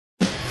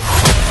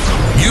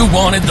You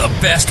wanted the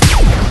best.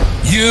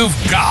 You've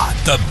got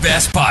the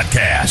best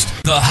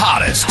podcast. The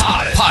hottest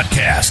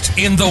podcast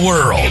in the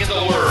world.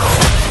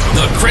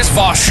 The Chris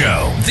Voss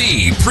Show,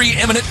 the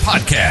preeminent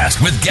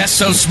podcast with guests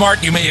so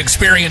smart you may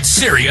experience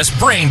serious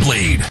brain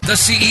bleed. The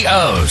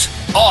CEOs,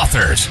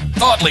 authors,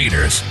 thought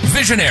leaders,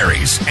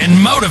 visionaries, and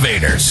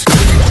motivators.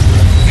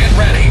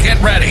 Get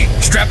ready.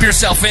 Strap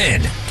yourself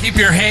in. Keep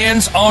your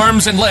hands,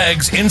 arms, and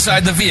legs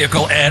inside the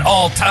vehicle at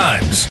all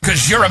times,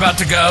 because you're about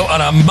to go on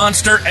a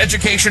monster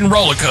education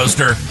roller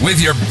coaster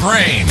with your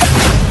brain.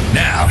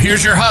 Now,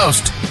 here's your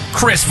host,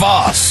 Chris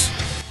Voss.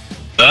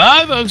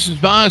 Hi, folks. It's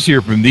Voss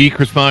here from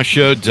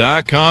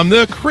thechrisvossshow.com,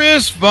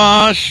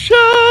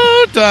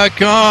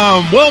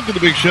 thechrisvossshow.com. Welcome to the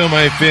big show,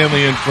 my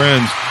family and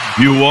friends.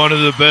 You wanted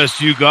the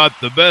best, you got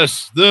the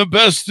best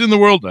in the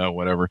world. Oh,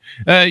 whatever.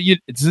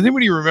 Does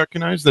anybody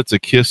recognize that's a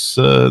Kiss?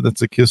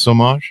 That's a Kiss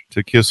homage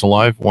to Kiss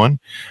Alive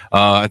 1.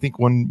 I think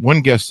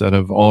one guest out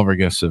of all of our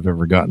guests have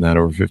ever gotten that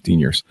over 15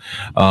 years.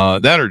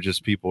 That are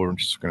just people who are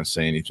just going to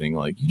say anything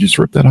like, you just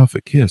ripped that off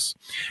at Kiss.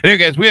 Anyway,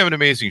 guys, we have an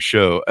amazing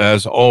show.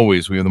 As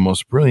always, we have the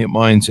most brilliant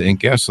minds and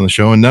guests on the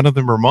show, and none of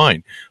them are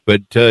mine.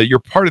 But you're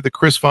part of the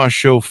Chris Voss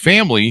Show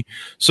family.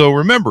 So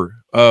remember,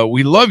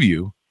 we love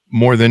you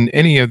more than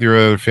any of your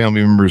other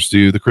family members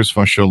do. The Chris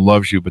Voss Show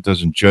loves you, but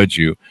doesn't judge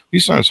you. At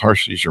least not as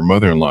harshly as your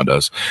mother-in-law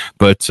does.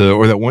 But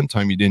or that one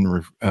time you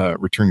didn't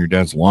return your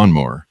dad's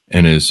lawnmower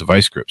and his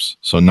vice grips.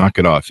 So knock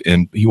it off.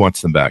 And he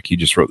wants them back. He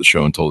just wrote the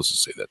show and told us to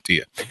say that to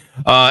you.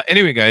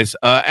 Anyway, guys,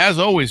 as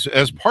always,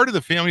 as part of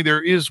the family,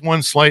 there is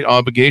one slight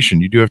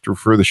obligation. You do have to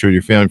refer the show to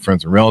your family,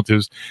 friends, and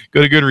relatives.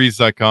 Go to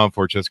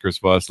goodreads.com/Chris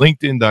Voss,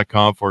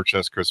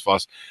 LinkedIn.com/Chris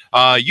Voss,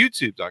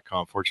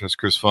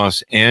 YouTube.com/Chris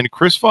Voss, and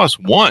Chris Voss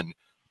 1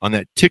 on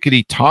that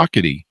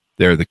tickety-tockety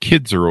there. The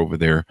kids are over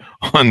there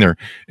on there.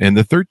 And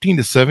the 13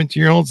 to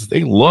 17-year-olds,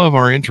 they love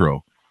our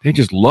intro. They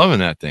just loving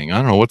that thing. I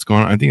don't know what's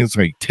going on. I think it's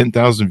like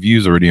 10,000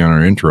 views already on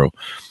our intro.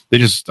 They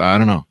just, I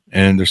don't know.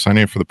 And they're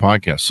signing up for the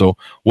podcast. So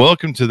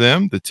welcome to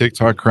them, the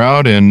TikTok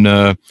crowd, and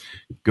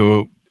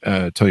go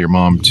tell your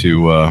mom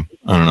to,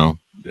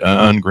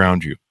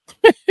 unground you.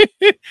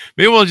 Maybe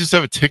we'll just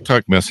have a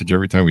TikTok message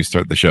every time we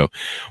start the show.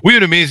 We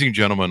have an amazing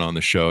gentleman on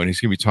the show, and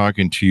he's going to be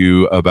talking to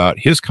you about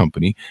his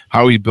company,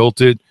 how he built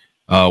it,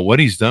 what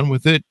he's done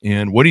with it,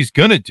 and what he's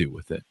going to do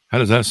with it. How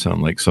does that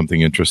sound like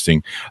something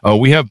interesting?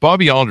 We have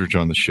Bobby Aldridge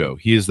on the show.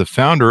 He is the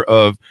founder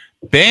of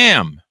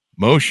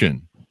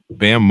BAMmotion.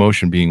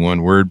 BAMmotion being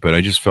one word, but I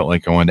just felt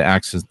like I wanted to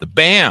accent the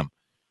BAM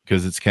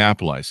because it's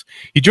capitalized.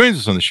 He joins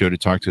us on the show to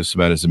talk to us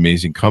about his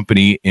amazing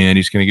company, and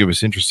he's going to give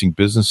us interesting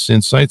business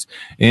insights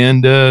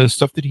and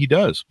stuff that he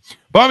does.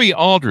 Bobby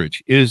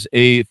Aldridge is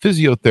a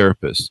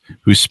physiotherapist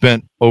who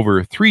spent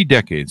over 3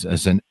 decades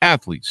as an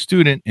athlete,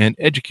 student, and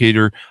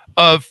educator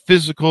of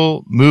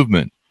physical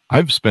movement.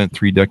 I've spent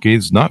 3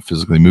 decades not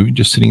physically moving,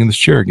 just sitting in this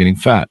chair getting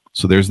fat.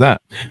 So there's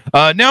that.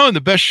 Now in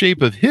the best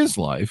shape of his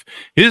life,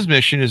 his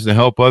mission is to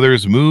help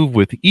others move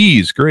with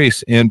ease,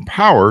 grace, and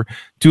power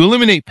to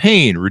eliminate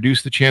pain,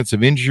 reduce the chance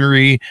of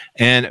injury,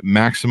 and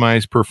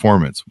maximize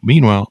performance.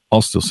 Meanwhile,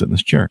 I'll still sit in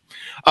this chair.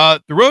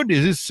 The road to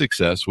his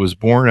success was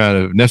born out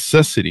of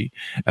necessity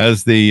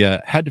as they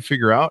had to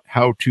figure out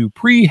how to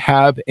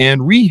prehab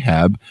and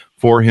rehab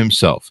for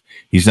himself.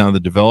 He's now the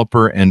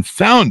developer and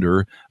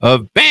founder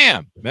of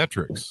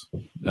BAMmetrics,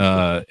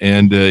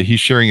 and he's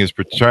sharing his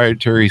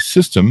proprietary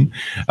system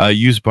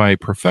used by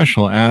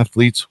professional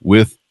athletes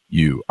with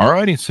you. Our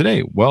audience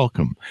today,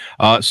 welcome.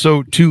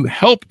 So to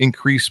help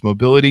increase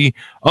mobility,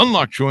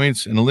 unlock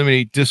joints, and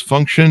eliminate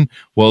dysfunction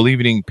while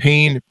alleviating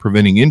pain,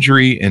 preventing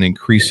injury, and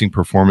increasing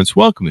performance.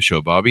 Welcome to the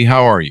show, Bobby.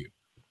 How are you?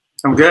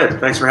 I'm good.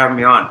 Thanks for having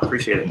me on.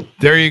 Appreciate it.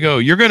 There you go.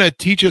 You're going to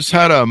teach us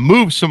how to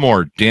move some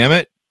more, damn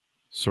it.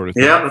 Sort of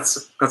thing. Yeah,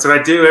 that's what I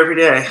do every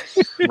day.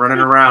 Running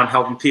around,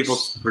 helping people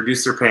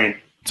reduce their pain.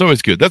 It's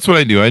always good. That's what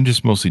I do. I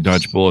just mostly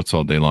dodge bullets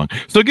all day long.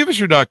 So give us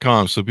your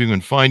 .com so people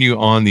can find you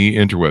on the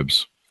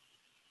interwebs.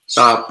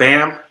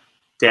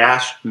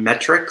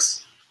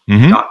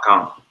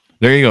 BAMmetrics.com.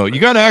 There you go. You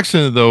got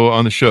accent though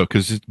on the show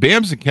because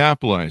BAM's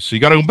capitalized, so you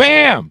got to go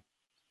BAM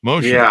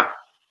motion. Yeah.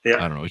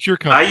 I don't know. It's your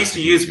company. I used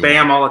to use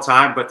BAM all the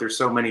time, but there's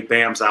so many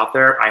BAMs out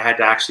there. I had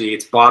to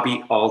it's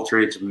Bobby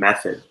Aldridge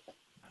method.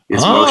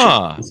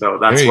 Motion. So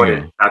that's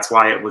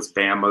why it was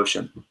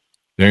BAMmotion.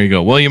 There you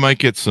go. Well, you might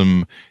get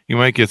some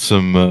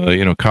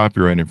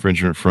copyright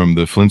infringement from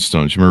the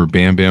Flintstones. You remember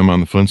Bam Bam on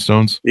the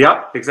Flintstones?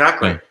 Yep,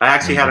 exactly. Yeah. I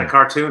actually had a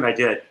cartoon I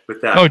did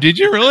with that. Oh, did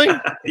you really?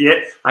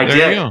 Yeah, I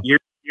did.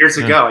 Years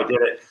ago, I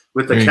did it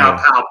with the cow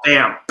pow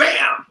bam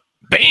bam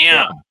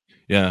bam.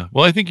 Yeah.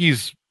 Well, I think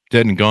he's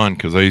dead and gone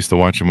because I used to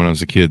watch him when I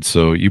was a kid.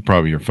 So you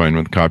probably are fine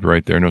with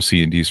copyright there. No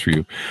C&Ds for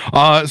you.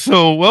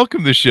 So welcome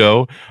to the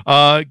show.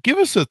 Give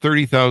us a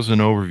 30,000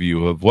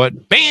 overview of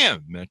what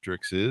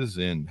BAMmetrics is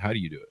and how do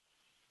you do it?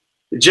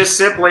 Just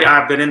simply,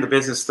 I've been in the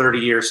business 30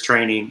 years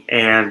training.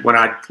 And when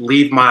I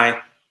leave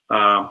my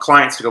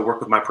clients to go work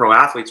with my pro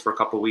athletes for a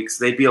couple of weeks,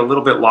 they'd be a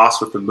little bit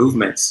lost with the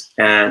movements.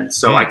 And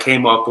so I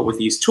came up with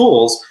these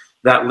tools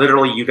that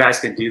literally you guys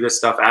can do this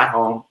stuff at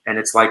home. And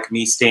it's like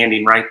me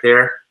standing right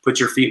there, put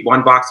your feet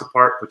 1 box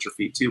apart, put your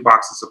feet 2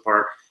 boxes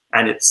apart.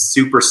 And it's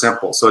super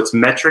simple. So it's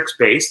metrics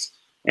based,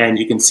 and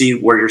you can see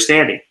where you're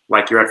standing.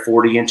 Like you're at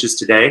 40 inches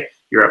today,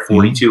 you're at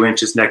 42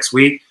 inches next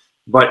week.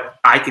 But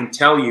I can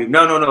tell you,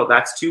 no,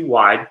 that's too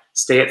wide.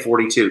 Stay at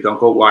 42. Don't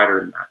go wider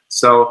than that.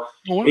 So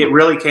it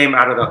really came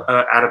out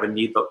of a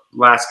need. The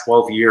last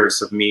 12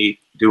 years of me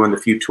doing the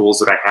few tools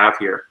that I have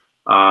here,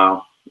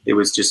 it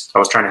was just I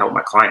was trying to help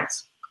my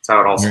clients. That's how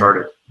it all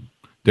started.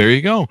 There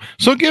you go.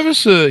 So give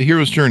us a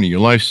hero's journey, your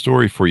life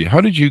story for you.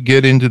 How did you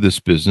get into this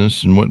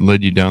business, and what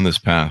led you down this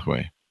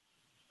pathway?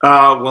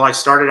 Well, I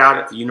started out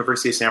at the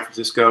University of San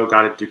Francisco,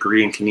 got a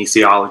degree in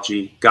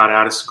kinesiology, got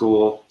out of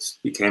school,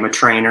 became a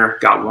trainer,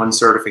 got 1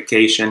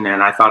 certification,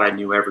 and I thought I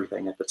knew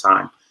everything at the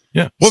time.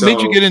 Yeah. What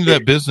made you get into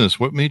that business?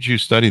 What made you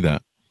study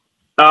that?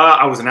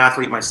 I was an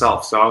athlete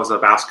myself. So I was a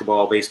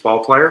basketball,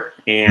 baseball player,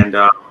 and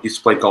used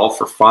to play golf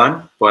for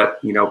fun.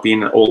 But,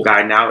 being an old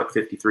guy now at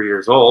 53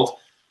 years old,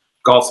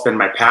 golf's been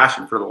my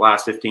passion for the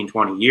last 15,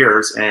 20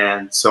 years.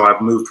 And so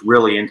I've moved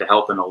really into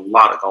helping a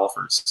lot of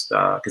golfers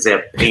because they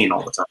have pain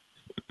all the time.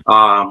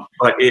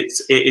 But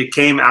it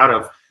came out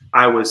of,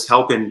 I was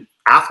helping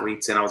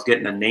athletes and I was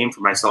getting a name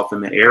for myself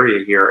in the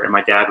area here. And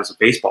my dad was a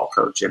baseball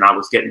coach, and I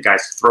was getting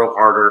guys to throw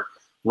harder,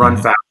 run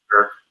faster,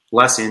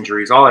 less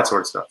injuries, all that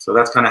sort of stuff. So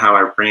that's kind of how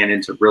I ran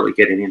into really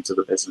getting into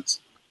the business.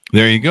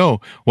 There you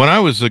go. When I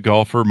was a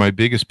golfer, my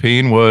biggest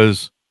pain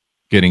was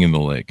getting in the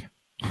lake.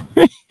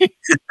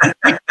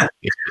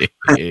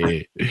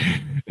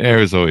 There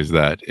was always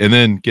that. And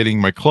then getting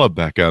my club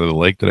back out of the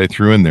lake that I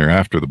threw in there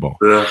after the ball.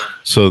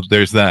 So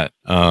there's that.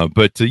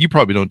 But you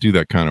probably don't do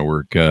that kind of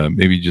work.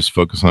 Maybe just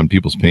focus on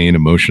people's pain,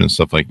 emotion, and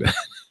stuff like that.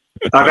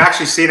 I've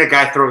actually seen a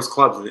guy throw his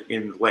clubs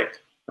in the lake.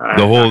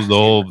 The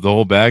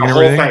whole bag and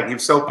everything? Thing. He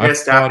was so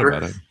pissed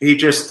after he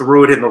just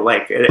threw it in the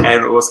lake, and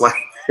it was like,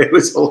 it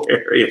was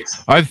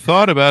hilarious. I've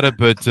thought about it,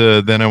 but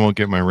then I won't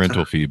get my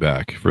rental fee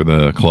back for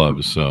the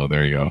clubs. So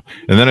there you go.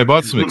 And then I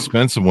bought some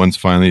expensive ones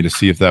finally to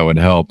see if that would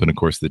help. And of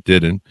course that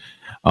didn't.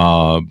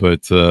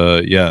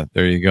 Yeah,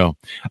 there you go.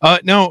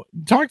 Now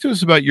talk to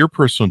us about your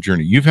personal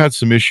journey. You've had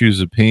some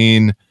issues of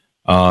pain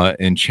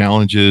and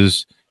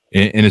challenges.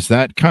 And is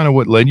that kind of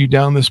what led you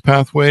down this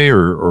pathway,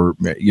 or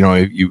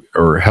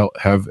how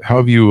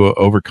have you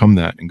overcome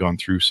that and gone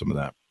through some of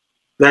that?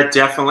 That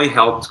definitely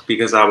helped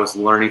because I was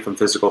learning from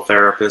physical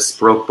therapists.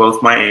 Broke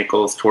both my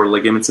ankles, tore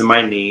ligaments in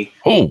my knee.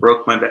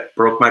 Broke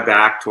my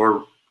back,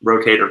 tore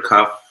rotator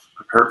cuff,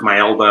 hurt my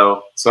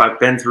elbow. So I've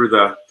been through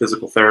the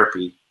physical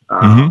therapy,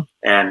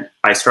 and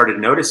I started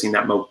noticing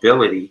that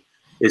mobility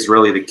is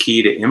really the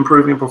key to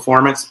improving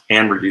performance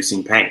and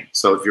reducing pain.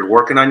 So if you're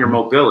working on your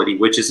mobility,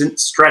 which isn't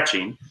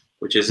stretching,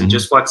 which isn't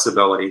just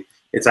flexibility,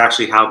 it's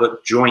actually how the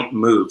joint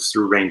moves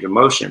through range of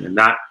motion. And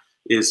that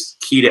is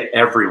key to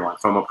everyone,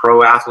 from a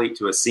pro athlete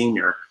to a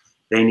senior.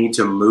 They need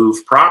to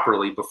move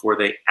properly before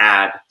they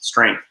add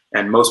strength.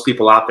 And most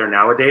people out there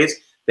nowadays,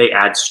 they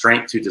add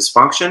strength to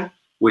dysfunction,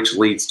 which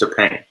leads to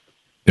pain.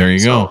 There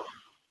you go.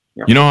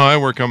 Yeah. You know how I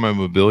work on my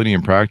mobility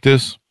in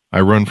practice?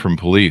 I run from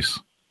police.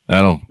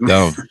 That'll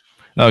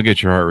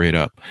get your heart rate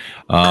up,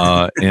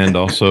 and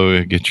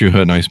also get you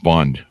a nice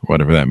bond,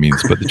 whatever that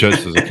means. But the judge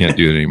says I can't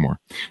do it anymore.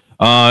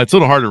 It's a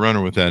little hard to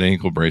run with that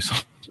ankle brace.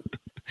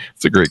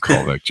 It's a great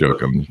callback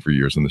joke for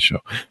years on the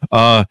show.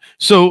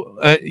 So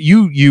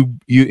you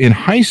in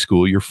high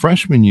school, your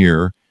freshman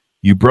year,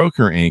 you broke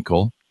your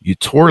ankle, you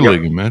tore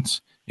ligaments.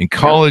 In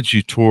college,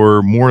 you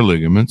tore more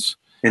ligaments,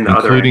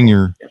 including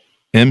your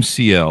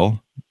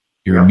MCL,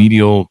 your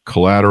medial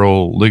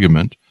collateral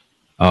ligament.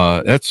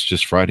 That's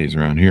just Fridays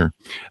around here.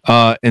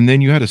 And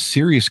then you had a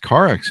serious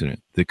car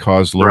accident that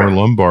caused lower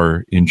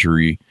lumbar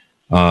injury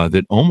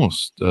that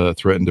almost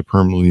threatened to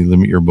permanently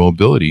limit your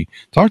mobility.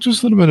 Talk to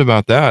us a little bit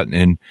about that.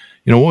 And,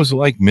 what was it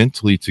like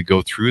mentally to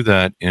go through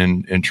that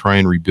and try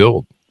and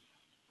rebuild?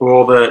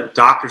 Well, the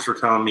doctors were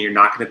telling me you're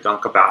not going to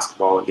dunk a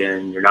basketball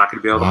again. You're not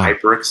going to be able to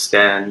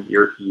hyperextend.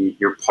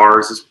 Your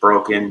pars is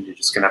broken. You're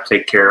just going to have to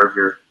take care of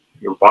your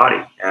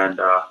body and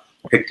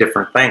pick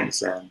different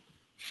things. And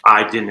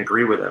I didn't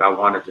agree with it. I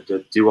wanted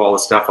to do all the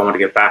stuff. I wanted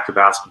to get back to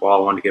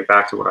basketball. I wanted to get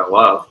back to what I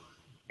love.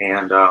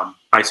 And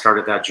I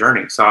started that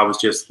journey. So I was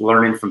just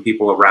learning from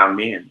people around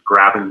me and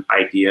grabbing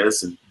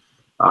ideas. And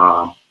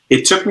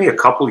it took me a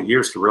couple of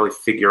years to really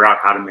figure out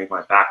how to make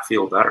my back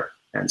feel better.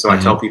 And so I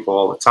tell people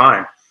all the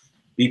time,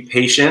 be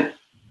patient.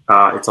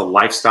 It's a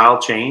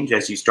lifestyle change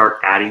as you start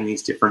adding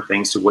these different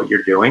things to what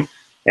you're doing.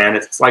 And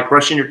it's like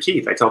brushing your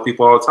teeth. I tell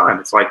people all the time,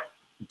 it's like,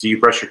 do you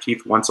brush your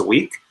teeth once a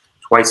week?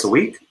 Twice a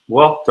week?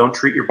 Well, don't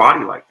treat your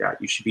body like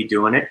that. You should be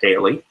doing it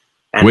daily.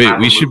 And wait,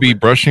 we should be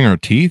brushing our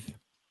teeth?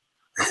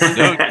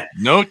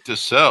 Note to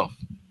self.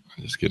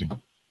 Just kidding.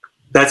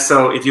 That's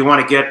so if you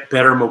want to get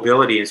better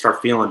mobility and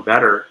start feeling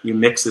better, you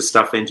mix this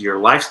stuff into your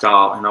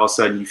lifestyle and all of a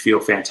sudden you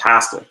feel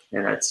fantastic.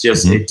 And it's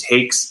just, it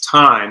takes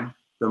time.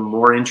 The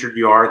more injured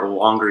you are, the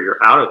longer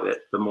you're out of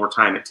it, the more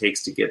time it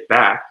takes to get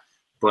back.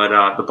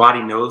 But the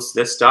body knows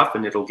this stuff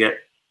and it'll get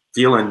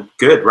feeling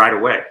good right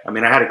away. I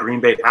mean, I had a Green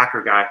Bay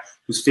Packer guy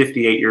who's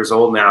 58 years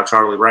old now,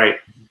 Charlie Wright,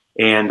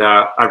 and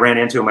I ran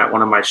into him at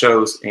one of my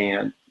shows,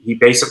 and he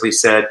basically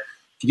said,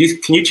 can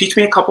you teach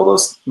me a couple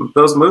of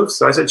those moves?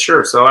 So I said,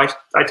 sure. So I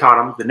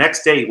taught him. The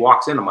next day he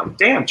walks in. I'm like,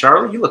 damn,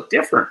 Charlie, you look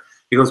different.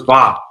 He goes,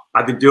 Bob,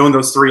 I've been doing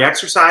those 3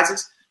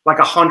 exercises like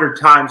 100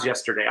 times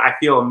yesterday. I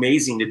feel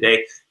amazing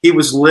today. He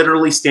was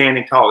literally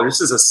standing tall.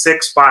 This is a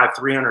 6'5",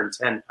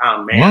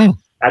 310-pound man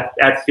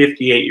at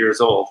 58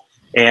 years old.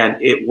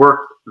 And it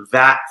worked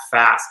that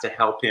fast to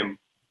help him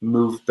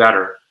move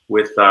better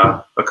with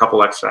a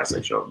couple exercises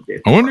I showed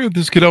him. I wonder if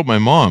this could help my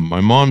mom.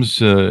 My mom's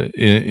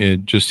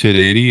just hit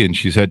 80, and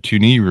she's had 2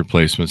 knee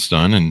replacements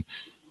done. And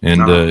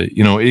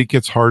it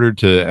gets harder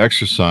to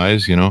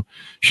exercise.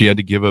 She had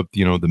to give up,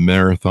 the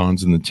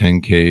marathons and the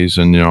 10Ks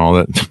and, all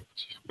that.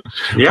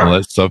 All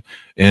that stuff,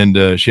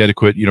 and she had to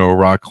quit,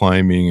 rock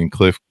climbing and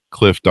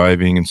cliff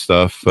diving and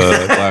stuff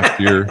last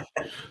year.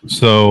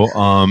 So,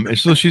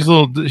 so she's a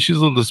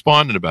little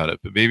despondent about it.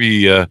 But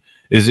maybe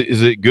is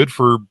it good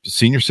for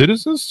senior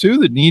citizens too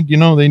that need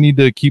they need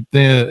to keep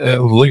the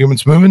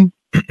ligaments moving?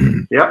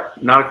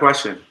 Yep, not a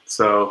question.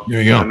 So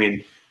there you go. I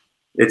mean,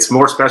 it's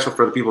more special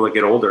for the people that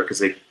get older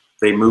because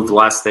they move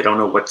less. They don't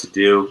know what to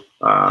do.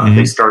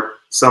 They start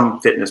some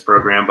fitness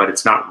program, but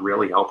it's not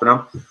really helping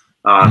them.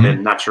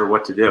 And not sure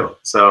what to do.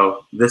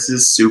 So this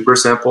is super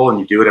simple,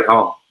 and you do it at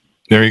home.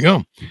 There you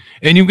go.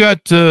 And you've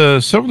got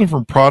several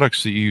different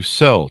products that you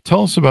sell.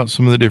 Tell us about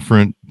some of the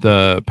different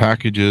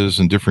packages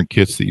and different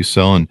kits that you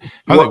sell and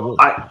how they work.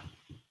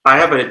 I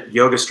have a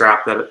yoga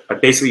strap that I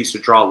basically used to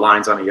draw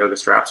lines on a yoga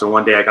strap. So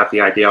one day I got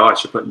the idea, I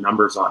should put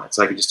numbers on it.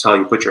 So I could just tell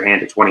you, put your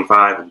hand at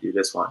 25 and do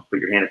this one. Put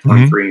your hand at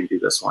 23 and do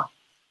this one.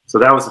 So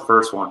that was the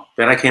first one.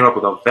 Then I came up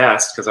with a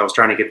vest because I was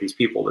trying to get these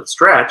people to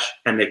stretch,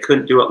 and they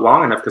couldn't do it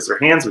long enough because their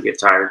hands would get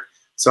tired.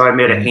 So I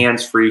made a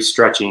hands-free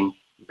stretching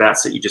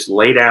vest that you just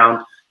lay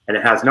down, and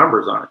it has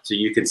numbers on it. So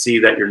you can see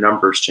that your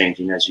number's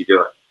changing as you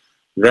do it.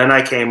 Then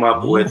I came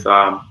up with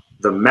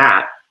the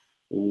mat.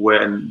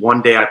 When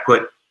one day I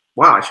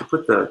I should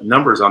put the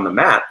numbers on the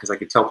mat because I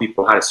could tell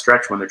people how to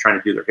stretch when they're trying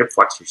to do their hip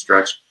flexor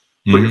stretch.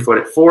 Put your foot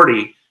at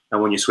 40,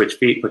 and when you switch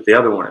feet, put the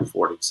other one at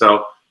 40.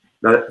 So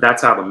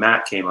that's how the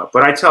mat came up.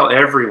 But I tell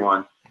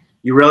everyone,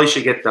 you really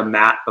should get the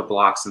mat, the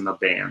blocks, and the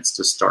bands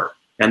to start.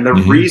 And the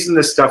reason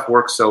this stuff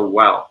works so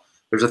well,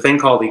 there's a thing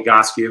called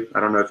Egoscue. I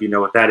don't know if you know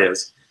what that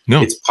is.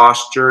 No. It's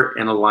posture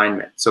and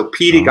alignment. So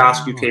Pete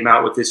Egoscue came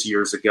out with this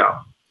years ago,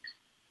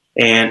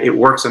 and it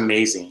works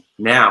amazing.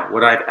 Now,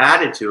 what I've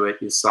added to it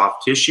is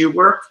soft tissue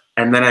work,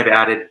 and then I've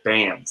added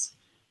bands.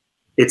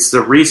 It's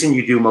the reason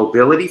you do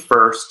mobility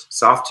first,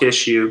 soft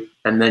tissue,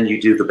 and then you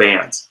do the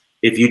bands.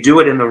 If you do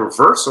it in the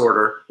reverse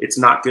order, it's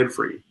not good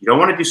for you. You don't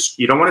want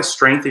to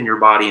strengthen your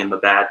body in the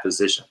bad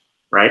position,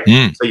 right?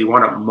 So you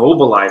want to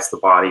mobilize the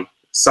body,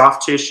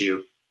 soft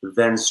tissue,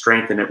 then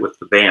strengthen it with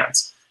the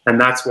bands.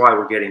 And that's why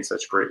we're getting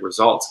such great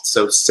results. It's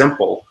so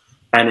simple,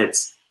 and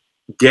it's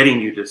getting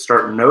you to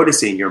start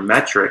noticing your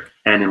metric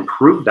and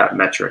improve that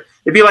metric.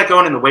 It'd be like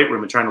going in the weight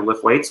room and trying to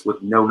lift weights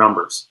with no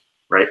numbers,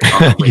 right?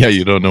 Yeah,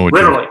 you don't know what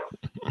literally.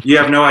 You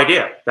have no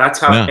idea. That's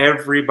how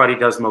everybody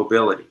does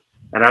mobility.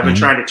 And I've been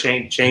trying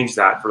to change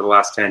that for the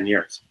last 10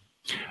 years.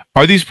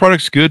 Are these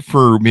products good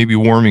for maybe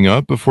warming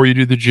up before you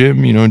do the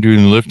gym, doing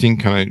the lifting,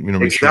 kind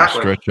of, make sure you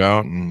stretch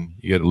out and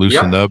you get it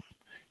loosened up,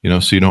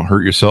 so you don't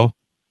hurt yourself?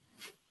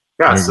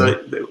 Yeah.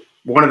 So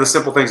one of the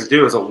simple things to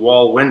do is a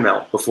wall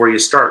windmill before you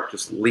start.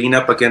 Just lean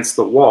up against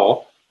the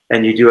wall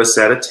and you do a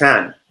set of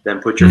 10.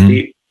 Then put your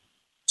feet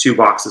 2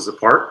 boxes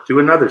apart, do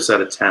another set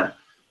of 10.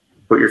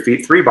 Put your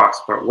feet 3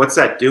 boxes apart. What's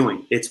that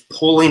doing? It's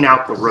pulling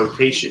out the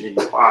rotation in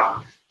your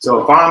body. So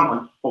if I'm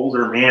an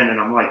older man and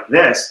I'm like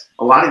this,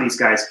 a lot of these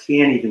guys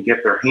can't even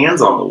get their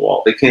hands on the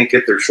wall. They can't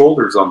get their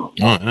shoulders on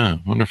the wall. Oh, yeah.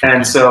 Wonderful.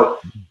 And so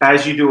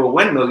as you do a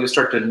windmill, you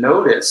start to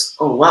notice,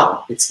 oh,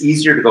 wow, it's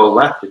easier to go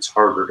left. It's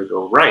harder to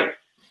go right.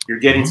 You're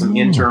getting some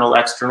internal,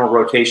 external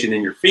rotation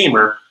in your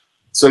femur.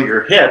 So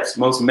your hips,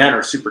 most men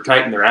are super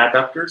tight in their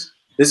adductors.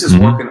 This is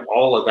working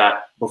all of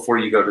that before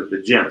you go to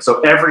the gym.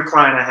 So every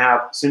client I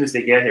have, as soon as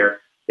they get here,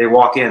 they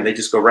walk in, they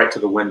just go right to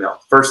the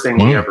windmill. First thing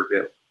we ever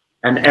do.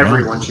 And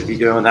everyone should be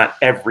doing that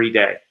every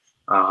day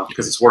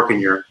because it's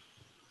working your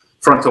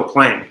frontal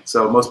plane.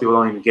 So most people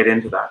don't even get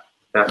into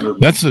that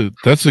movement.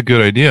 That's a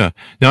good idea.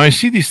 Now I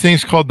see these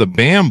things called the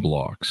BAM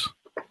blocks,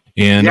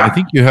 and I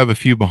think you have a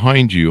few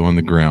behind you on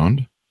the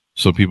ground,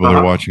 so people that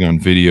are watching on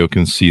video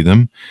can see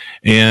them.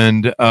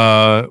 And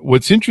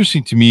what's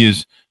interesting to me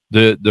is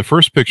the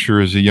first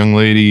picture is a young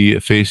lady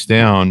face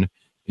down,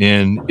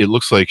 and it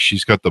looks like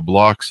she's got the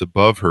blocks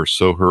above her,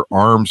 so her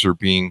arms are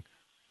being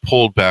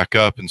pulled back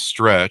up and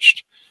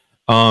stretched.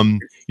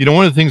 One of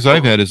the things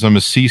I've had is I'm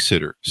a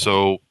C-sitter.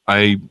 So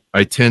I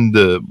tend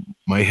to,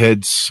 my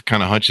head's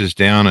kind of hunches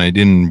down. I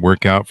didn't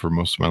work out for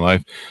most of my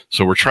life.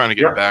 So we're trying to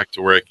get back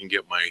to where I can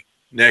get my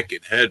neck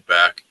and head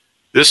back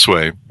this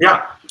way.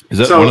 Yeah. Is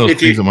that one of those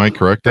things? Am I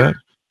correct at?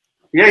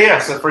 Yeah.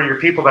 So for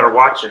your people that are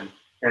watching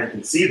and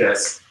can see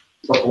this,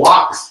 the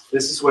blocks,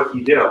 this is what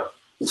you do.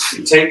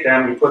 You take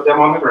them, you put them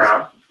on the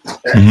ground.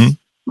 Okay?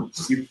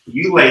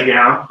 You lay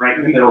down right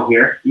in the middle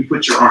here. You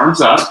put your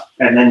arms up,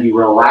 and then you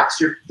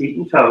relax your feet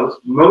and toes.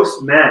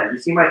 Most men, you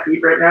see my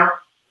feet right now?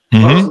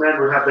 Most men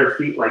would have their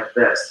feet like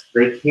this.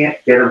 They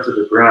can't get them to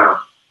the ground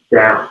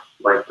down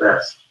like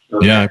this.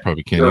 Okay? Yeah, I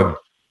probably can't either.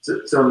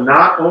 So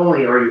not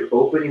only are you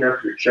opening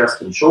up your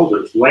chest and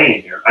shoulders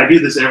laying here, I do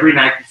this every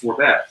night before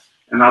bed,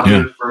 and I'll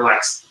do it for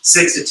like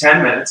 6 to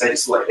 10 minutes. I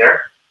just lay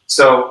there.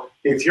 So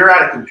if you're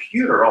at a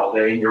computer all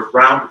day and you're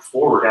rounded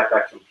forward at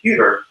that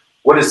computer,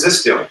 what is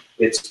this doing?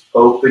 It's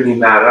opening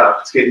that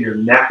up. It's getting your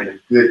neck in a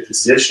good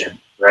position,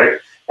 right?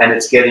 And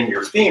it's getting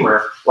your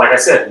femur. Like I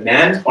said,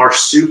 men are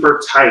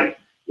super tight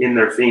in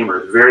their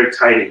femur, very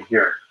tight in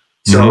here.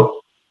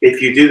 So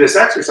if you do this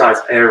exercise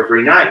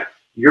every night,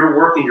 you're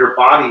working your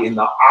body in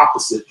the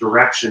opposite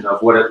direction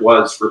of what it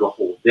was for the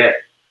whole day,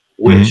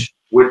 which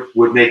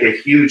would make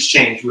a huge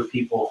change with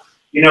people.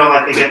 You know,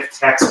 like they get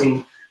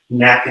texting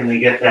neck and they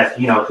get that,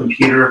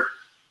 computer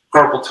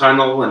carpal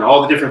tunnel and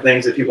all the different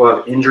things that people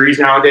have injuries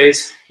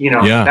nowadays.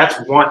 That's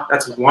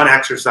one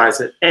exercise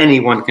that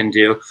anyone can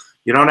do.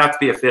 You don't have to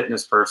be a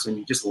fitness person.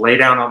 You just lay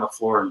down on the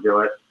floor and do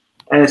it.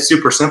 And it's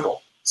super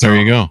simple. So, there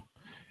you go.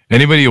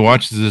 Anybody who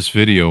watches this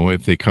video,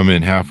 if they come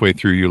in halfway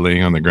through you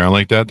laying on the ground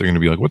like that, they're going to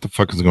be like, what the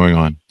fuck is going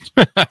on?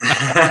 But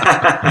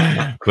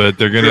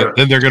they're going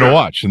to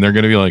watch and they're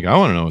going to be like, I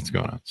want to know what's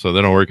going on. So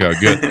that'll work out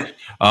good.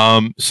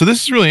 So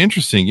this is really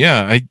interesting.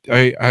 Yeah.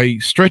 I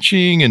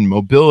stretching and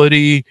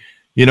mobility,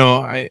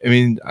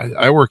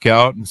 I work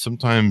out, and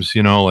sometimes,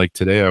 like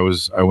today I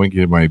went to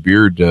get my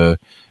beard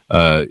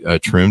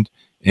trimmed,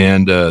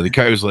 and the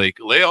guy was like,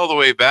 lay all the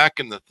way back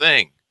in the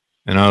thing.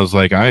 And I was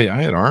like, I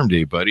had arm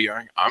day, buddy.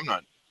 I'm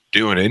not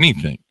doing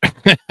anything.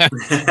 And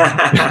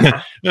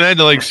I had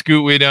to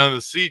scoot way down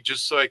the seat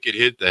just so I could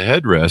hit the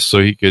headrest so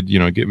he could,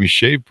 get me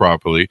shaved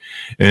properly.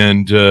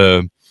 And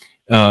so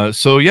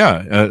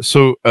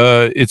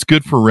it's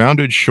good for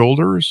rounded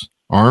shoulders,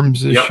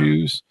 arms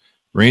issues,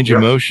 range of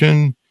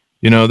motion.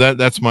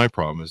 That's my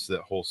problem, is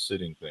that whole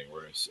sitting thing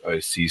where I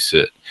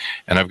sit,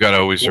 and I've got to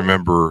always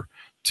remember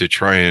to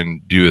try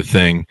and do a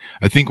thing.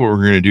 I think what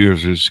we're going to do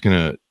is we're just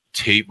going to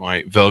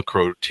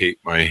Velcro tape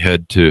my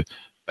head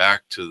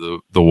back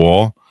to the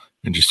wall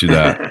and just do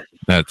that.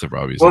 That's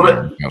probably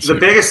the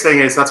biggest thing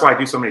is, that's why I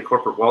do so many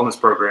corporate wellness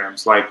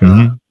programs. Like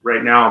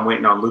right now I'm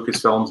waiting on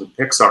Lucasfilms and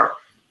Pixar.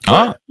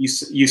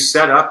 You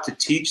set up to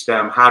teach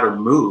them how to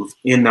move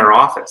in their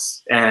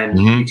office, and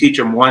you teach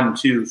them 1,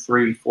 2,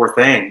 3, 4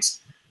 things.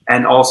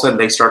 And all of a sudden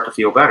they start to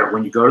feel better.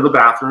 When you go to the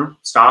bathroom,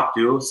 stop,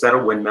 do a set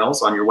of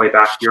windmills on your way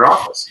back to your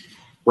office.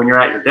 When you're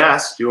at your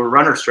desk, do a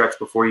runner stretch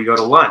before you go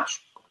to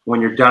lunch. When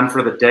you're done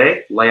for the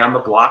day, lay on the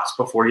blocks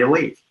before you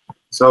leave.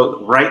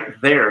 So right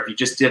there, if you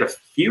just did a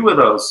few of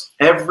those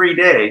every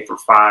day for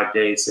 5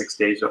 days, 6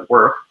 days at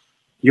work,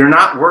 you're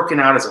not working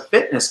out as a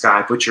fitness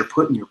guy, but you're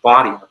putting your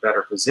body in a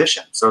better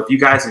position. So if you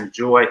guys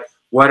enjoy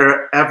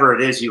whatever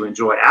it is you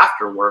enjoy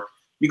after work,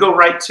 you go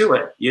right to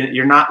it.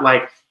 You're not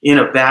in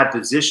a bad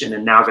position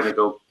and now going to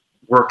go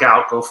work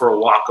out, go for a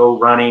walk, go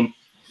running,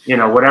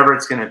 whatever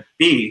it's going to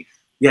be.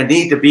 You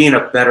need to be in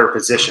a better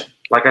position.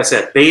 Like I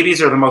said,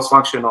 babies are the most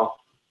functional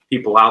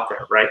people out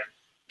there, right?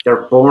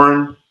 They're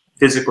born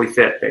physically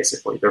fit,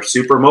 basically. They're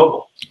super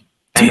mobile.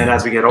 And then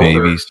as we get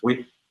older,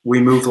 we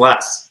move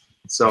less.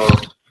 So,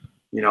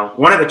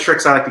 one of the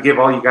tricks I like to give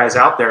all you guys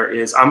out there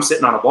is, I'm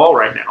sitting on a ball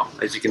right now.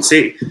 As you can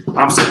see,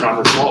 I'm sitting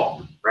on this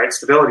ball, right?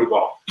 Stability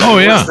ball. Oh,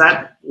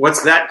 yeah.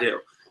 What's that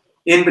do?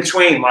 In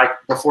between,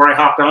 before I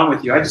hopped on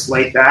with you, I just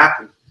laid back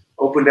and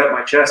opened up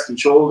my chest and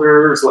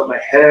shoulders, let my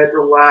head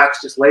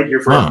relax, just laid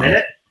here for a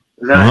minute,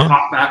 and then I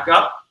pop back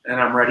up,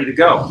 and I'm ready to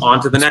go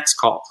on to the next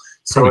call.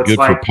 So it's good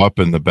for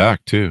popping the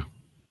back too.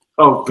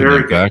 Oh,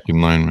 very good. Back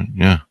alignment.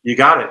 Yeah. You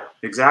got it.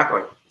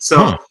 Exactly.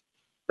 So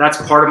that's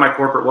part of my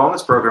corporate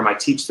wellness program. I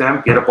teach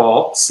them, get a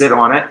ball, sit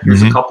on it.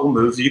 Here's a couple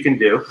moves you can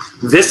do.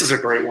 This is a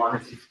great one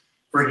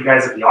for you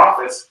guys at the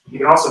office. You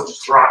can also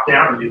just drop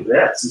down and do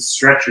this and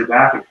stretch your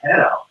back and head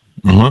out.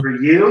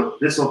 For you,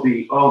 this will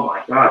be, oh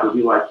my God, you'll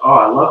be like, oh,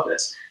 I love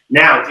this.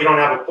 Now, if you don't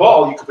have a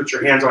ball, you can put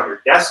your hands on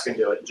your desk and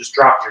do it, and just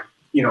drop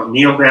your,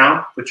 kneel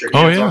down, put your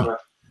hands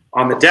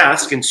on the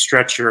desk and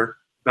stretch your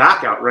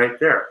back out right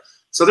there.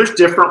 So there's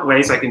different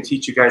ways I can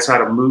teach you guys how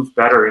to move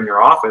better in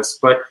your office.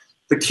 But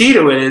the key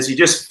to it is you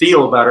just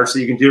feel better, so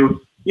you can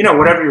do,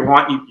 whatever you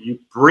want. You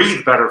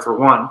breathe better, for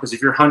one, because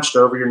if you're hunched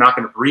over, you're not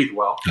going to breathe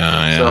well.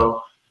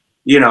 So,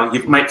 you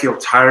might feel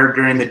tired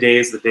during the day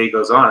as the day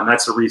goes on. And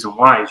that's the reason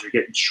why, is you're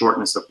getting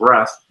shortness of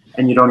breath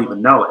and you don't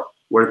even know it,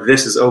 where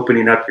this is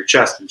opening up your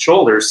chest and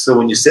shoulders. So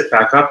when you sit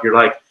back up,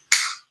 you're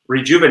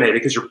rejuvenated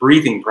because you're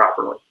breathing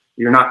properly.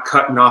 You're not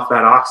cutting off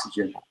that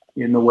oxygen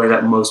in the way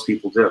that most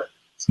people do.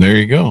 There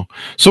you go.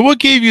 So what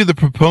gave you the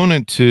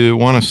proponent to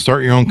want to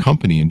start your own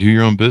company and do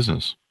your own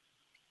business?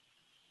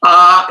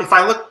 If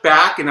I look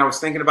back and I was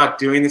thinking about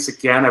doing this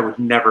again, I would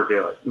never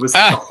do it. It was the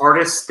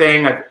hardest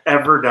thing I've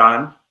ever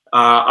done.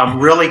 I'm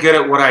really good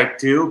at what I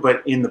do,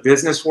 but in the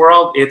business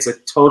world, it's a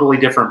totally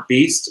different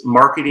beast.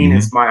 Marketing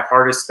is my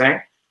hardest thing.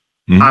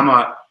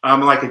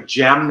 I'm like a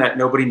gem that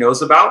nobody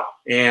knows about.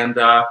 And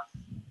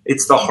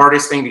it's the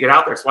hardest thing to get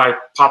out there. That's why I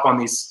pop on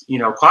these,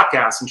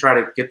 podcasts and try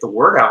to get the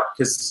word out,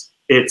 because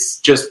it's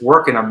just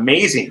working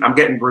amazing. I'm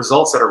getting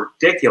results that are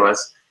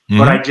ridiculous,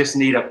 but I just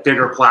need a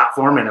bigger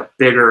platform and a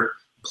bigger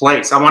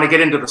place. I want to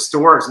get into the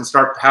stores and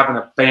start having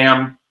a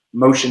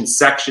BAMmotion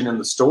section in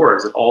the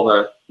stores at all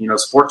the,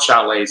 sports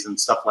chalets and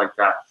stuff like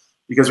that,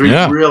 because we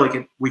could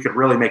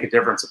really make a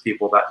difference to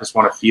people that just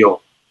want to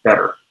feel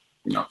better.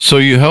 So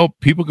you help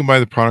people can buy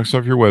the products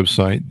off your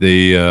website.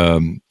 They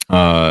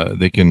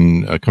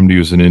can come to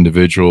you as an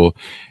individual,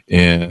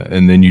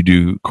 and then you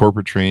do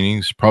corporate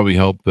trainings, probably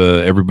help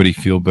everybody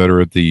feel better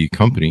at the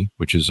company,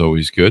 which is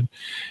always good.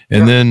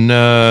 And then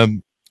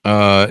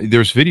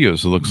there's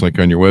videos, it looks like,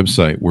 on your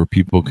website where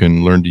people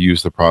can learn to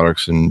use the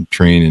products and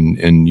train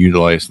and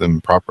utilize them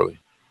properly.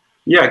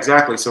 Yeah,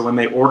 exactly. So when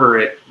they order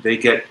it, they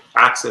get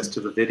access to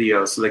the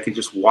video, so they can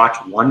just watch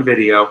one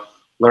video,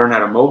 learn how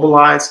to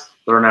mobilize,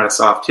 learn how to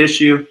soft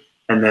tissue,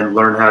 and then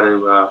learn how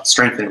to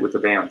strengthen it with the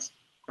bands.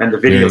 And the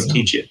videos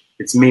teach you.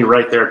 It's me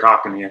right there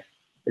talking to you.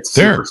 It's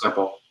super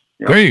simple.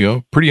 There you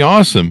go. Pretty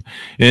awesome.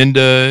 And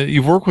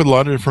you've worked with a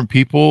lot of different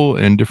people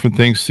and different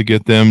things to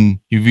get them.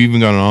 You've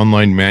even got an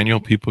online manual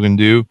people can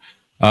do.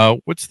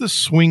 What's the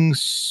swing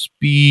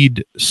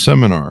speed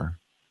seminar?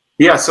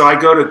 Yeah, so I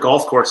go to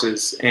golf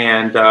courses,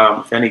 and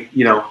if any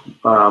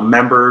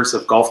members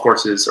of golf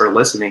courses are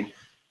listening,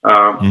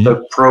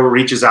 the pro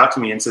reaches out to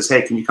me and says,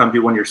 "Hey, can you come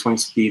do one of your swing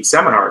speed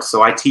seminars?"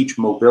 So I teach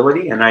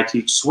mobility and I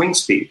teach swing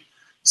speed.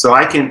 So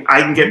I can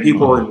get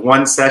people in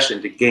one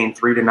session to gain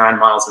 3 to 9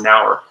 miles an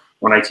hour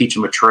when I teach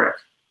them a trick.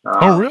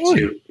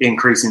 To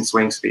increasing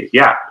swing speed.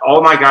 Yeah,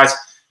 almost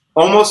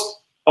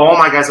all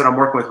my guys that I'm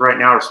working with right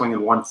now are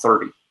swinging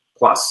 130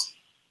 plus.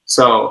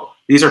 So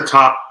these are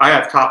I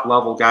have top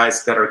level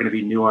guys that are going to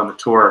be new on the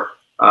tour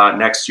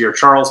next year.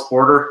 Charles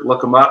Porter,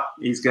 look him up.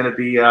 He's going to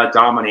be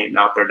dominating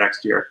out there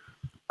next year.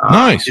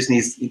 Nice. He just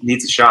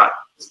needs a shot.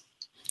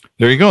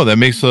 There you go. That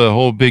makes a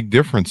whole big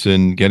difference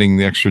in getting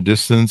the extra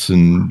distance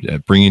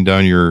and bringing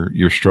down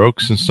your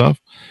strokes and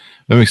stuff.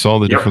 That makes all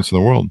the difference in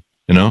the world,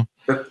 The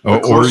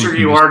closer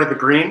you are to the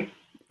green,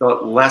 the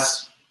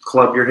less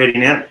club you're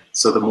hitting in.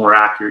 So the more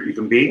accurate you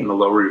can be and the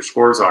lower your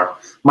scores are.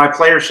 My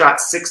player shot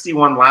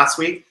 61 last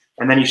week,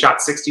 and then he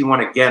shot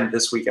 61 again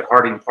this week at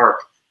Harding Park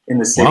in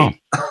the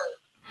city. Wow.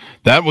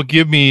 That will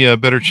give me a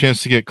better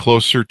chance to get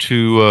closer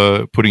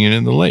to putting it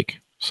in the lake.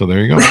 So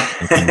there you go.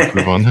 I can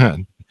improve on that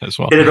as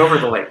well. Hit it over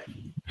the lake.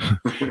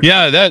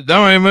 Yeah, that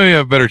might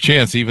have a better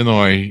chance, even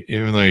though I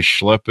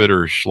schlep it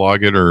or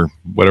schlog it or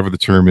whatever the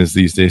term is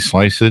these days,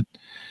 slice it,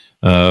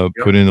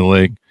 put it in the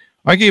lake.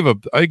 I gave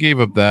up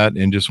that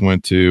and just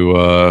went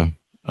to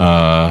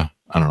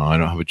I don't know. I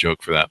don't have a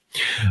joke for that.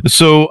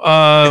 So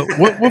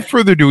what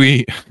further do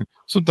we?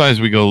 Sometimes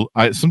I go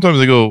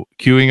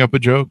queuing up a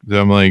joke.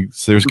 I'm like,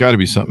 there's got to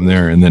be something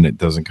there, and then it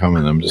doesn't come,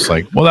 and I'm just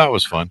like, well, that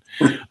was fun.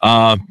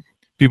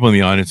 People in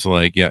the audience are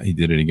like, yeah, he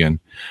did it again.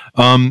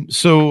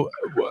 So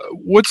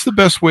what's the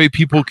best way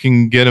people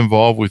can get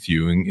involved with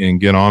you and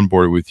get on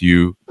board with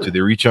you? Do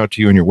they reach out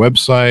to you on your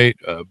website,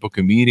 book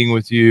a meeting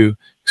with you,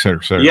 et cetera,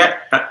 et cetera? Yeah.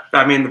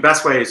 I mean, the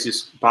best way is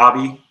just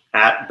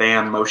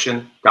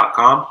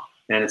Bobby@BAMmotion.com,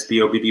 and it's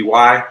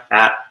BOBBY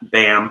at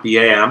BAM,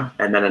 BAM,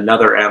 and then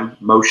another M,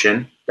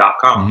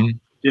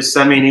 motion.com. Just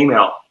send me an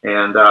email.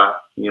 And,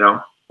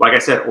 like I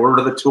said,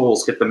 order the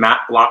tools, get the mat,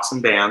 blocks,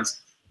 and bands.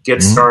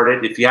 Get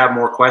started. If you have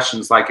more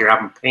questions, like you're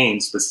having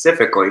pain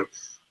specifically,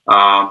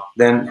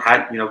 then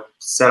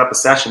set up a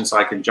session so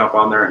I can jump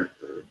on there and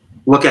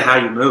look at how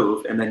you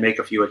move and then make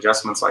a few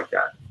adjustments like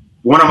that.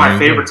 One of my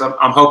favorites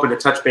I'm hoping to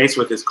touch base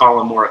with is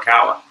Colin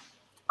Morikawa.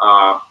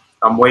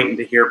 I'm waiting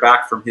to hear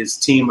back from his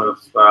team of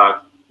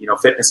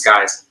fitness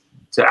guys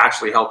to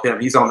actually help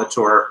him. He's on the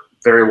tour,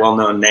 very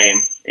well-known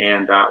name,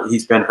 and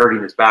he's been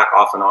hurting his back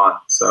off and on.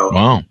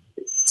 So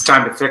it's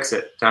time to fix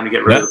it. Time to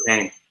get rid of the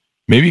pain.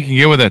 Maybe you can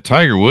get with that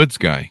Tiger Woods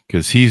guy,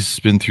 because he's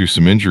been through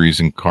some injuries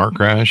and car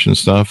crash and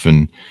stuff,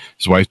 and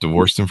his wife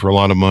divorced him for a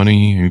lot of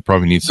money. He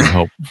probably needs some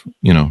help,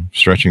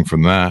 stretching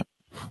from that.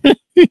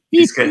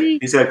 He's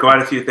had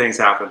quite a few things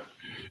happen.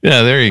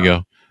 Yeah, there you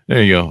go.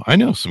 There you go. I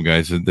know some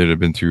guys that have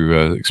been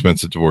through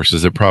expensive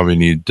divorces that probably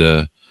need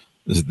all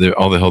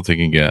the help they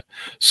can get.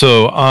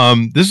 So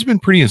this has been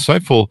pretty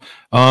insightful.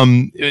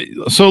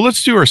 So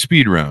let's do our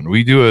speed round.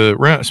 We do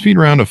a speed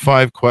round of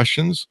 5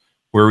 questions,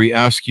 where we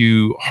ask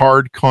you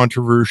hard-hitting,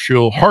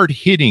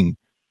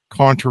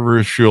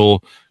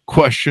 controversial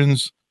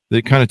questions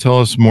that kind of tell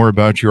us more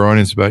about your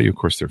audience, about you. Of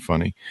course, they're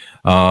funny.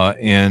 Now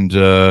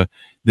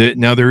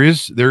there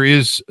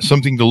is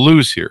something to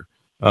lose here.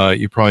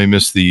 You probably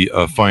missed the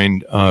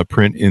fine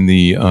print in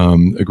the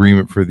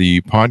agreement for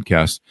the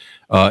podcast.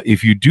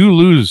 If you do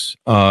lose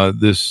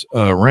this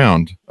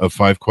round of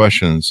 5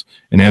 questions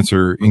and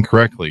answer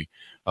incorrectly,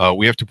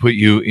 we have to put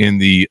you in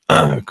the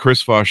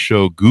Chris Voss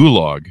Show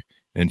gulag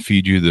and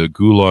feed you the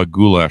gulag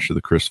goulash of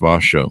the Chris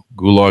Voss Show.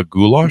 Gulag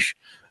goulash?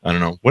 I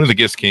don't know. One of the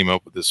guests came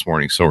up with this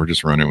morning, so we're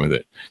just running with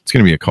it. It's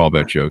going to be a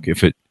callback joke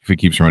if it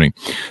keeps running.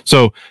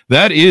 So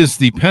that is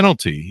the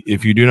penalty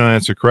if you do not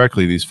answer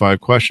correctly these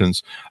 5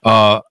 questions.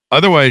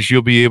 Otherwise,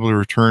 you'll be able to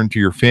return to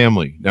your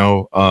family.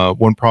 Now,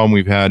 one problem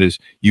we've had is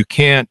you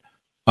can't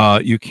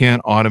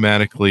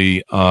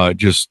automatically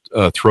just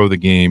throw the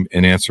game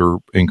and answer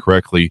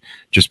incorrectly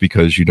just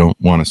because you don't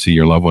want to see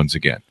your loved ones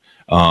again.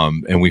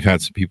 And we've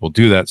had some people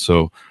do that,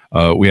 so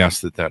we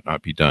ask that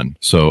not be done.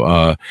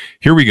 So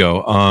here we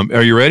go.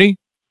 Are you ready?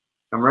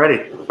 I'm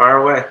ready. Fire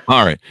away.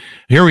 All right,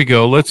 here we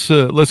go. Let's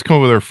come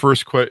up with our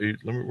first question.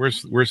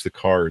 Where's the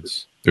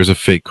cards? There's a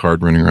fake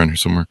card running around here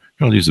somewhere.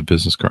 I'll use a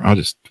business card. I'm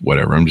just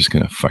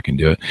gonna fucking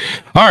do it.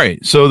 All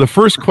right. So the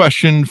first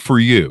question for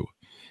you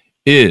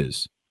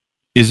is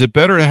it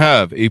better to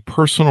have a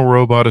personal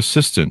robot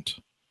assistant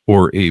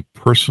or a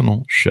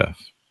personal chef?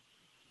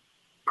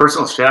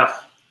 Personal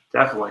chef,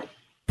 definitely.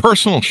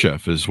 Personal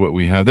chef is what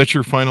we have. That's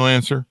your final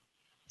answer?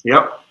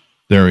 Yep.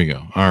 There we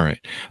go. All right.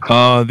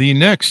 The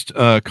next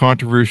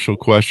controversial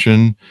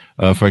question,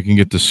 if I can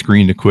get the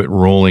screen to quit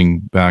rolling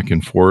back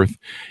and forth,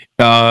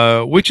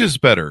 which is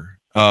better,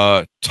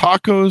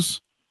 tacos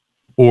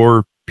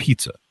or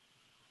pizza?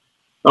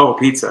 Oh,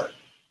 pizza.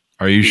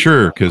 Are you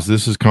sure? Because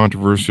this is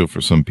controversial for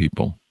some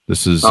people.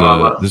 This is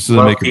a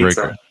make or break.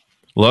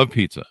 Love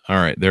pizza. All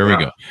right. There we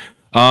go.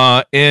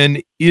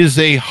 And is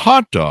a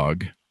hot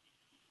dog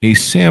a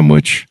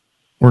sandwich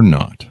or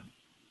not?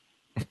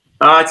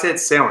 I'd say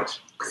it's a sandwich.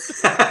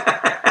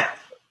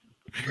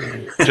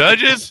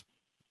 Judges?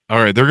 All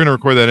right, they're going to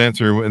record that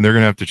answer, and they're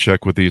going to have to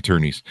check with the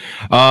attorneys.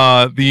 What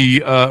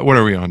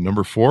are we on?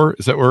 Number 4?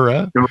 Is that where we're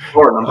at? Number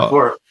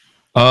four.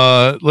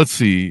 Let's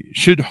see.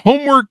 Should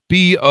homework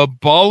be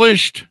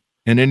abolished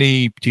and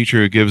any teacher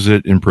who gives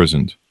it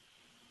imprisoned?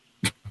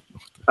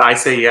 I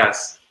say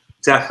yes,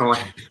 definitely.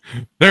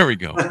 There we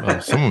go.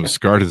 Someone was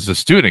scarred as a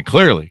student,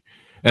 clearly.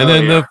 And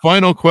then the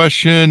final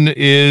question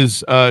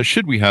is,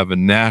 should we have a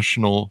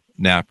national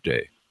nap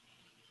day?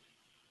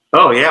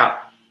 Oh, yeah.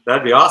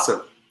 That'd be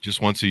awesome.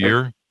 Just once a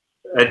year?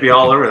 I'd be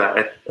all over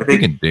that. I'm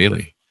thinking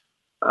daily.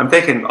 I'm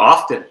thinking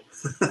often.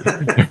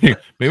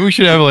 Maybe we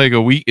should have like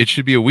a week. It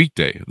should be a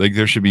weekday. Like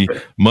there should be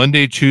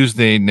Monday,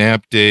 Tuesday,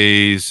 nap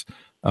days.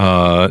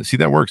 See,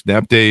 that works.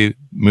 Nap day,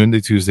 Monday,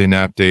 Tuesday,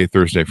 nap day,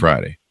 Thursday,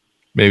 Friday.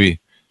 Maybe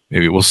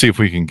we'll see if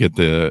we can get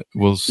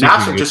naps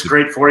are just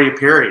great for you,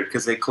 period,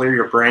 because they clear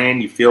your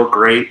brain. You feel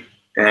great,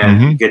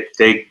 and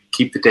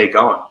keep the day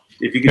going.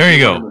 If you can there you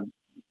go.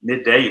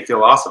 Midday, you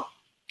feel awesome.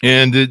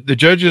 And the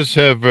judges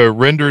have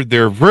rendered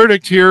their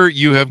verdict here.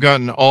 You have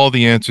gotten all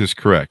the answers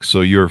correct.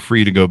 So you're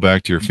free to go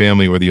back to your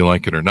family, whether you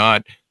like it or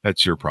not.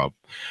 That's your problem.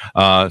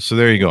 So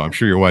there you go. I'm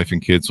sure your wife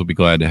and kids will be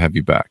glad to have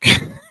you back.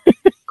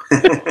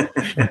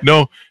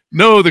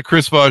 No, the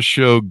Chris Voss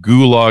Show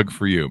gulag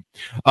for you.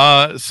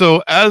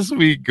 So as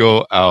we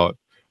go out,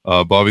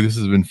 Bobby, this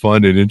has been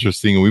fun and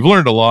interesting, and we've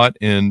learned a lot,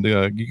 and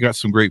you got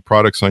some great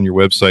products on your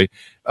website.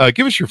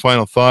 Give us your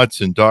final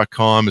thoughts and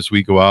 .com as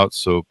we go out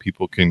so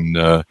people can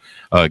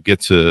get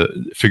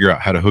to figure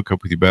out how to hook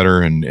up with you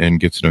better and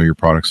get to know your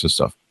products and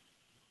stuff.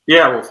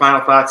 Yeah, well,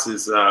 final thoughts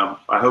is I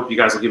hope you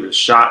guys will give it a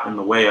shot in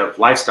the way of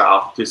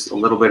lifestyle, just a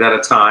little bit at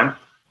a time.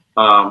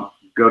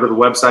 Go to the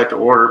website to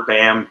order,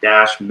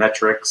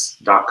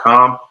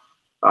 BAM-metrics.com.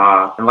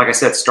 And like I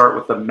said, start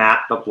with the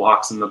mat, the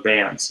blocks, and the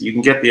bands. You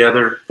can get the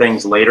other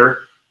things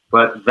later,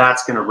 but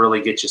that's going to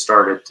really get you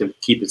started to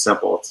keep it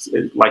simple.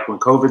 Like when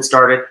COVID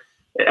started,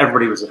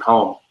 everybody was at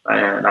home,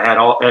 and I had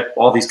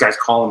all these guys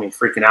calling me,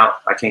 freaking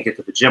out. I can't get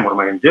to the gym. What am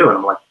I going to do? And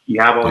I'm like,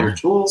 you have all your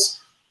tools.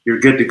 You're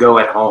good to go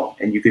at home,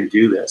 and you can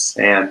do this.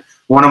 And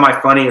one of my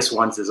funniest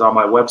ones is on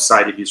my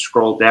website. If you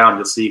scroll down,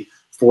 you'll see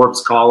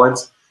Forbes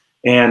Collins,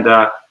 and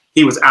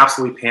he was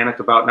absolutely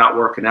panicked about not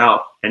working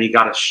out, and he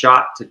got a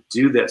shot to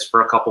do this for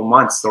a couple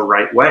months the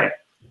right way.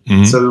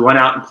 Mm-hmm. So we went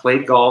out and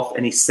played golf,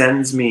 and he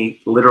sends me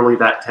literally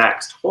that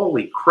text.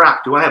 Holy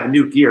crap, do I have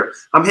new gear?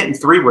 I'm hitting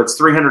 3-woods,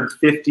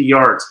 350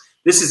 yards.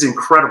 This is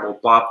incredible,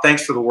 Bob.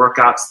 Thanks for the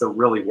workouts. They're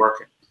really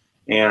working.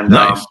 And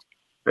nice.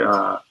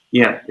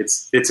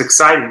 It's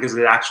exciting because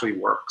it actually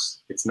works.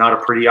 It's not a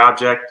pretty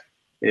object.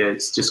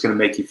 It's just going to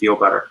make you feel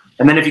better.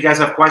 And then if you guys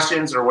have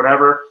questions or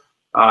whatever,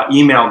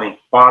 email me,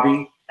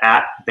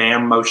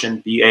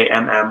 Bobby@BAMmotion,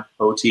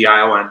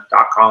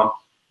 BAMMOTION.com,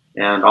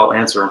 and I'll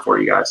answer them for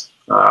you guys.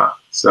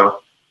 Thanks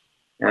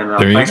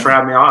for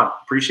having me on.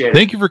 Appreciate it.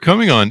 Thank you for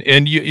coming on.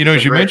 And you know,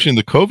 as you mentioned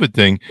the COVID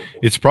thing,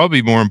 it's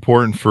probably more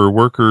important for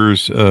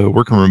workers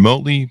working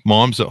remotely,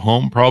 moms at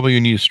home, probably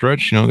who need a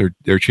stretch. You know,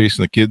 they're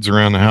chasing the kids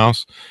around the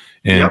house,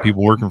 and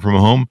people working from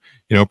home.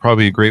 You know,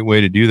 probably a great way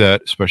to do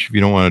that, especially if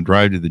you don't want to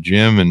drive to the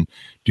gym and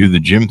do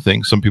the gym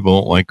thing. Some people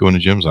don't like going to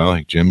gyms. I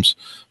like gyms,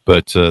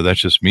 but that's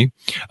just me.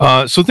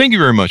 So thank you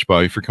very much,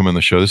 Bobby, for coming on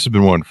the show. This has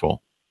been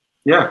wonderful.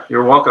 Yeah,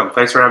 you're welcome.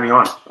 Thanks for having me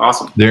on.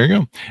 Awesome. There you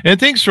go. And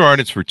thanks to our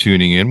audience for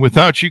tuning in.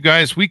 Without you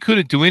guys, we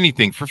couldn't do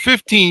anything. For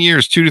 15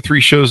 years, 2 to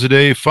 3 shows a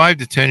day, 5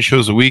 to 10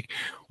 shows a week.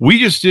 We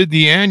just did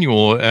the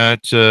annual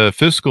at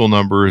fiscal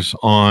numbers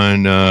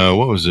on,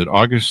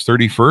 August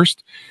 31st.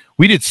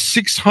 We did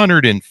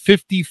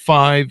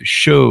 655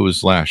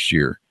 shows last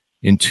year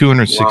in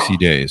 260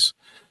 days.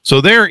 So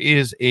there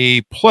is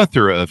a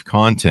plethora of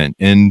content.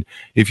 And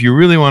if you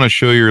really want to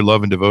show your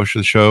love and devotion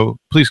to the show,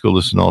 please go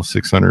listen to all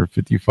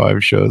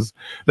 655 shows.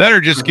 That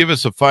or just give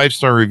us a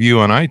 5-star review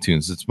on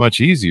iTunes. It's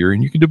much easier,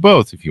 and you can do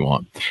both if you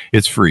want.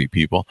 It's free,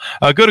 people.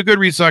 Go to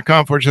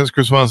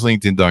goodreads.com/Chris Voss,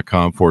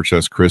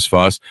 LinkedIn.com/Chris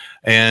Voss,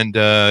 and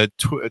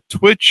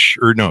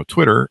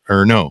Twitter,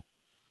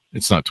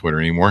 it's not Twitter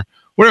anymore.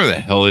 Whatever the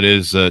hell it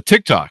is,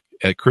 TikTok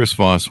at Chris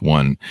Voss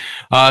 1.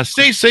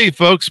 Stay safe,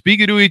 folks. Be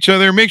good to each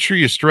other. Make sure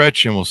you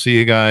stretch, and we'll see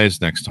you guys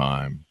next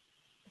time.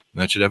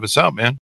 That should have us out, man.